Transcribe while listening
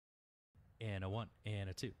and a 1 and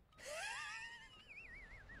a 2.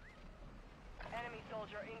 Enemy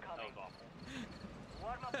soldier incoming. That was awful.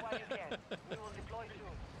 Warm up while you can. We will deploy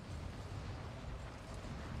soon.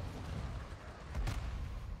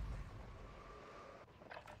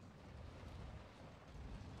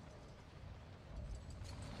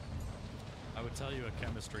 I would tell you a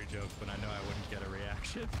chemistry joke, but I know I wouldn't get a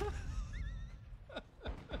reaction.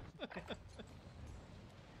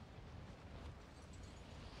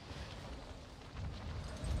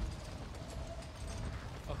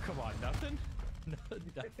 Oh, come on, nothing? Nothing?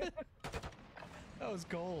 That was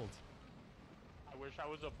gold. I wish I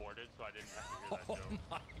was aborted so I didn't have to hear that joke. Oh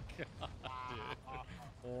my god,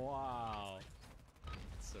 dude. Wow.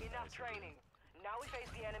 So Enough nice of you. training. Now we face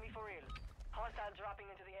the enemy for real. Hostile dropping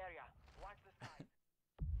into the area. Watch the skies.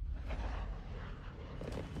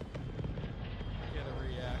 Get a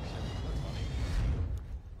reaction. That's funny.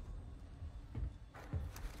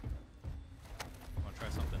 Wanna try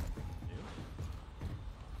something new?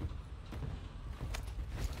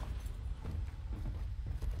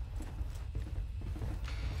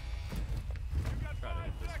 Try to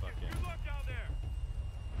hit this fucking Good luck down there.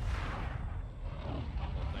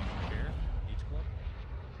 whole thing from here. Each club.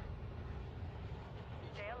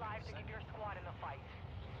 Stay alive to keep your squad in the fight.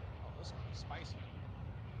 Oh, this is spicy.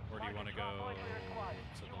 Or do you want to Drop go point for your squad.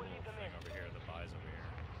 to the You will little lead them thing in. over here, the buys over here?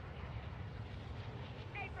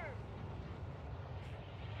 Paper.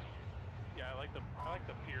 Yeah, I like the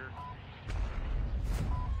pier.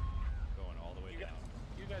 Going all the way down.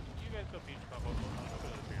 You guys go beach club over to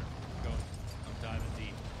the pier. Going. I'm diving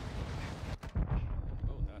deep.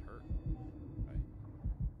 Oh, that hurt. Right.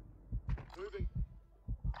 Moving.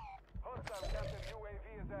 Hostile captive UAV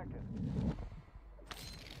is active.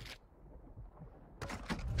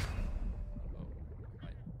 Oh,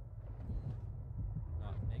 right.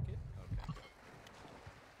 Not naked? Okay.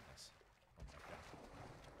 Nice. Oh my god.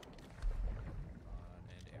 On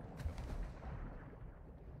and air.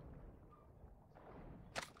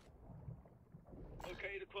 Go.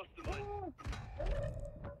 Okay, across the line.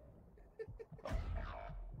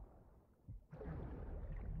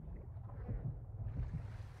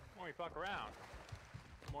 The more you fuck around,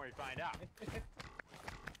 the more you find out.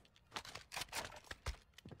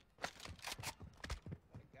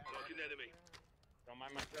 Fucking enemy. Don't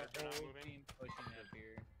mind my character not moving. Team pushing that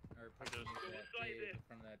pier, or I'm pushing just- that pier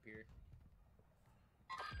from that pier.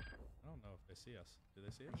 I don't know if they see us. Do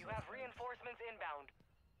they see us? You have reinforcements inbound.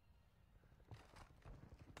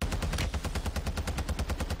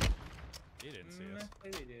 He didn't see us.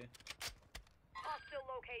 Maybe they do. Hostile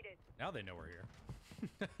located. Now they know we're here.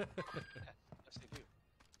 Yes, they do.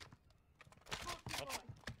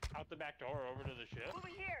 Out the back door over to the ship.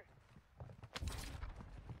 Moving here.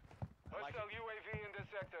 like Hostile UAV in this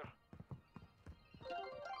sector.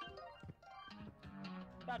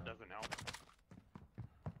 That doesn't help.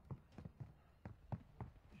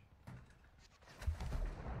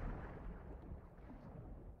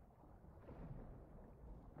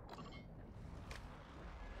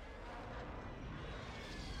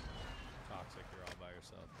 Toxic, you're all by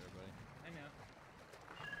yourself there, buddy. I know.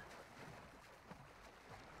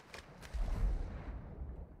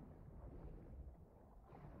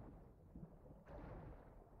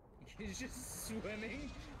 He's just swimming.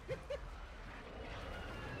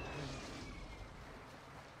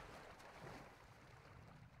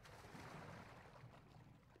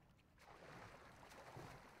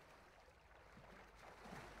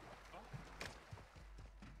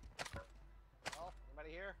 Well,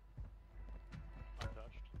 anybody here?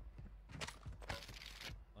 Untouched.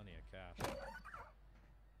 Plenty of cash.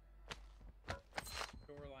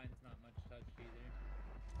 Shoreline's not much touched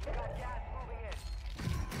either. Got gas moving in.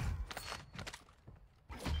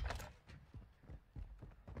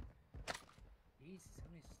 Jesus, how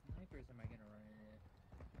many snipers am I gonna run into?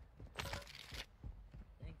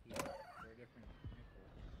 Thank you for a different rifle.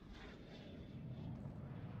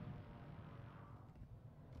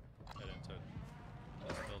 Head into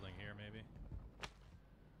this building here, maybe.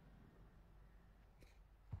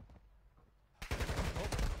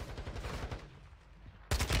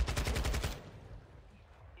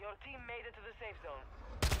 Your team made it to the safe zone.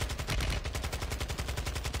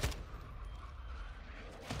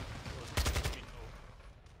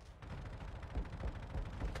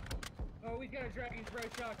 Oh, we've got a Dragon's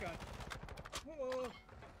Breath shotgun. Oh,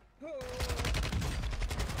 oh.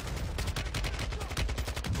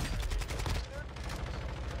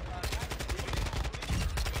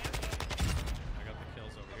 I got the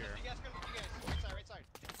kills over here. You guys, right side, right side.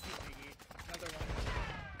 Another one.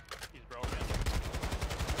 He's broken.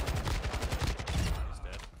 He's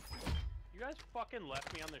dead. You guys fuck fucking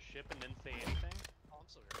left me on the ship and didn't say anything? Oh, I'm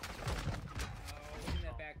still here. Oh, look in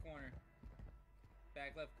that back corner.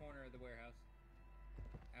 Back left corner of the warehouse.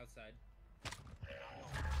 Outside.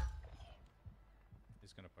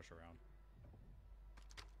 He's gonna push around.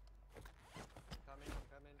 Coming,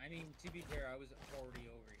 coming. I mean, to be fair, I was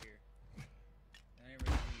already over here. I didn't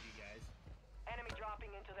really need you guys. Enemy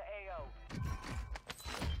dropping into the AO.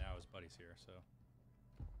 Now his buddy's here, so.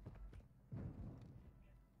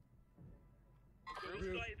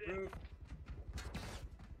 Roof.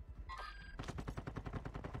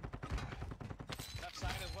 Left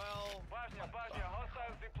side as well. Bosnia,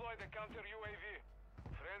 hostiles deploy the counter UAV.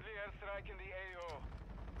 Friendly airstrike in the AO.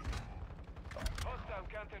 Hostile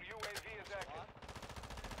counter UAV is active.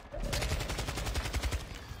 I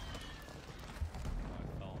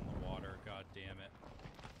fell in the water, god damn it.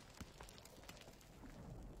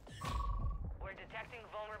 We're detecting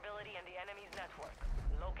vulnerability in the enemy's network.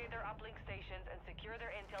 Locate their uplink stations and secure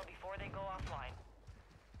their intel before they go offline.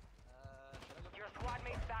 Should I look? Your squad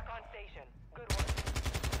mates back on station. Good work.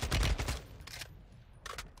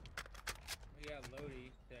 We got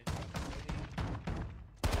Lodi. That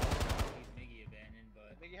he's Miggy abandoned,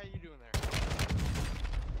 but Miggy, how you doing there?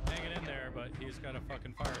 Hanging in there, but he's got a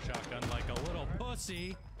fucking fire shotgun like a little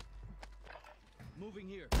pussy. Moving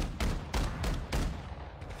here.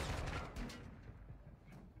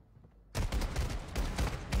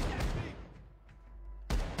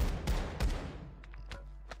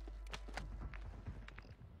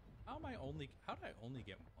 How did I only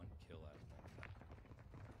get one kill out of all that?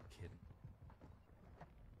 Kidding.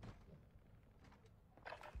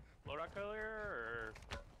 Loadout clear or?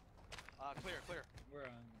 Clear. we're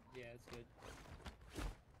on. Yeah, it's good.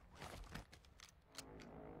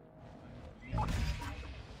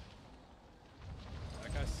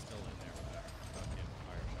 That guy's still in there with that fucking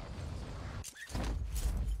fire shotgun.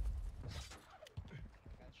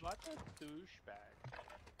 What a douchebag.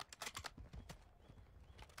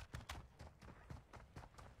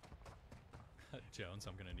 Jones,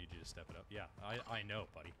 I'm gonna need you to step it up. Yeah, I know,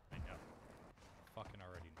 buddy. I know. Fucking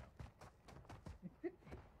already know.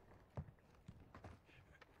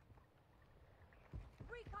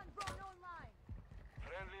 Recon drone online.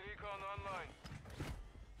 Friendly recon online.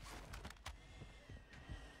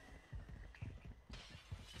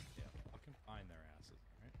 Yeah, fucking find their asses,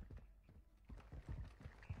 right?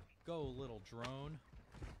 Go, little drone.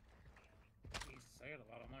 Jesus, I got a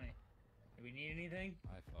lot of money. Do we need anything?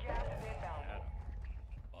 I fucking Gas is inbound. had a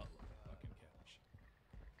buttload of fucking cash.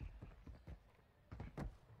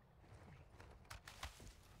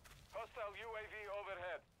 Hostile UAV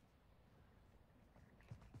overhead.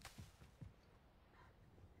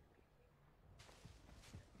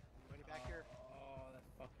 Anybody back here? Oh, that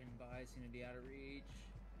fucking buy's gonna be out of reach.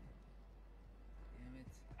 Damn it.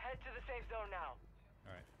 Head to the safe zone now.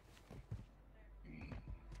 Alright.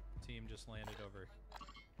 Team just landed over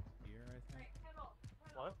here, I think.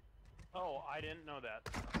 What? Oh, I didn't know that.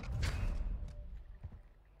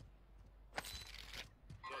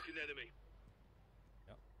 Fucking enemy.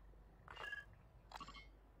 Yep.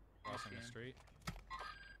 Crossing the him. street.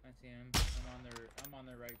 I see him. I'm on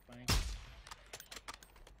their right flank.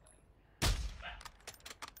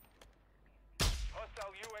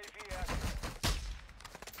 Hostile UAV active.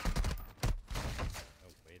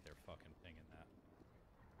 Oh wait, they're fucking pinging that.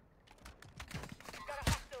 Got a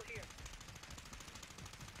hostile here.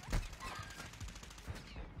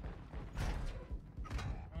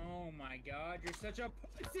 Oh my god, you're such a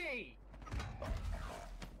pussy!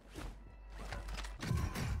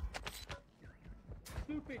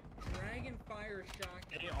 Stupid dragon fire shotgun.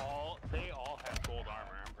 They all have gold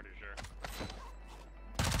armor, I'm pretty sure.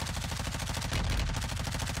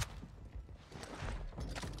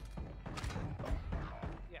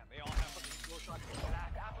 Yeah, they all have fucking dual shotguns.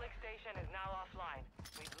 Last uplink station is now offline.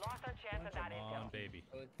 We've lost our chance at that Come intel. on, baby.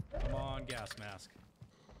 Oh, Come on, gas mask.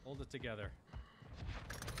 Hold it together.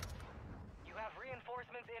 You have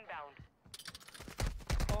reinforcements inbound.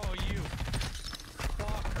 Oh, you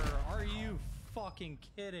fucker. Are you fucking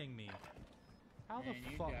kidding me? How Man,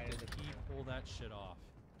 the you fuck died did at the he front. pull that shit off?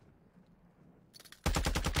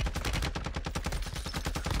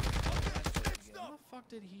 How the fuck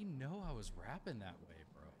did he know I was rapping that way,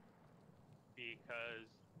 bro? Because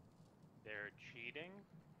they're cheating.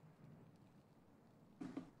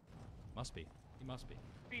 Must be. He must be.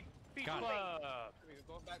 Beach Got it. club. Here we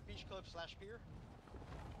go, going back beach club / pier.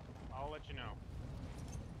 I'll let you know.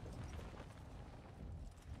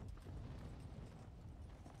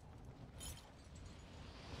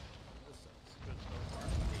 This sucks. Good so far.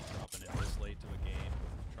 Hate dropping in this late to a game,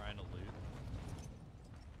 trying to loot.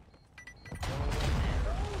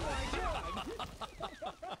 oh my god!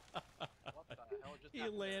 He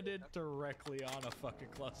landed directly on a fucking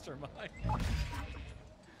cluster mine.